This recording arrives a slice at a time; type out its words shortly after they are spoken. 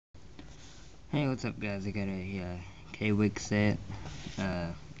Hey, what's up, guys? I got a kwikset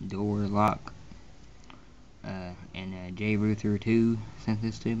door lock, and J-Ruther 2 sent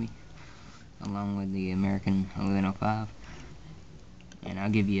this to me, along with the American 1105. And I'll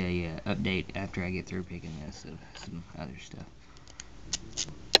give you a update after I get through picking this of some other stuff.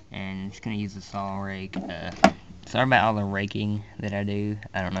 And I'm just gonna use the saw rake. Sorry about all the raking that I do.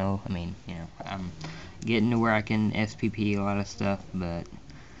 I don't know. I mean, I'm getting to where I can SPP a lot of stuff, but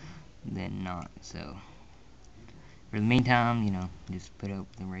then not. So for the meantime, just put up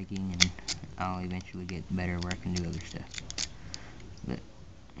with the raking, and I'll eventually get better where I can do other stuff. But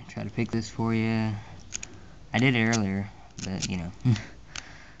I'll try to pick this for you. I did it earlier, but of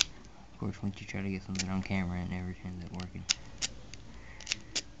course, once you try to get something on camera, it never ends up working.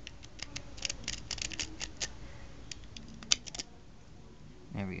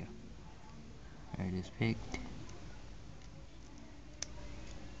 There we go. There it is picked.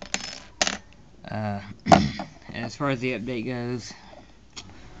 As far as the update goes,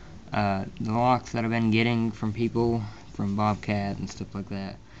 the locks that I've been getting from people, from Bobcat and stuff like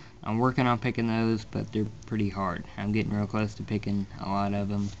that, I'm working on picking those, but they're pretty hard. I'm getting real close to picking a lot of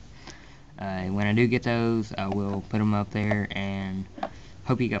them. When I do get those, I will put them up there, and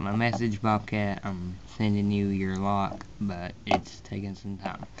hope you got my message, Bobcat. I'm sending you your lock, but it's taking some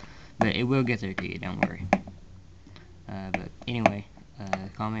time. But it will get there to you, don't worry. But anyway,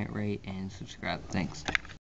 comment, rate, and subscribe. Thanks.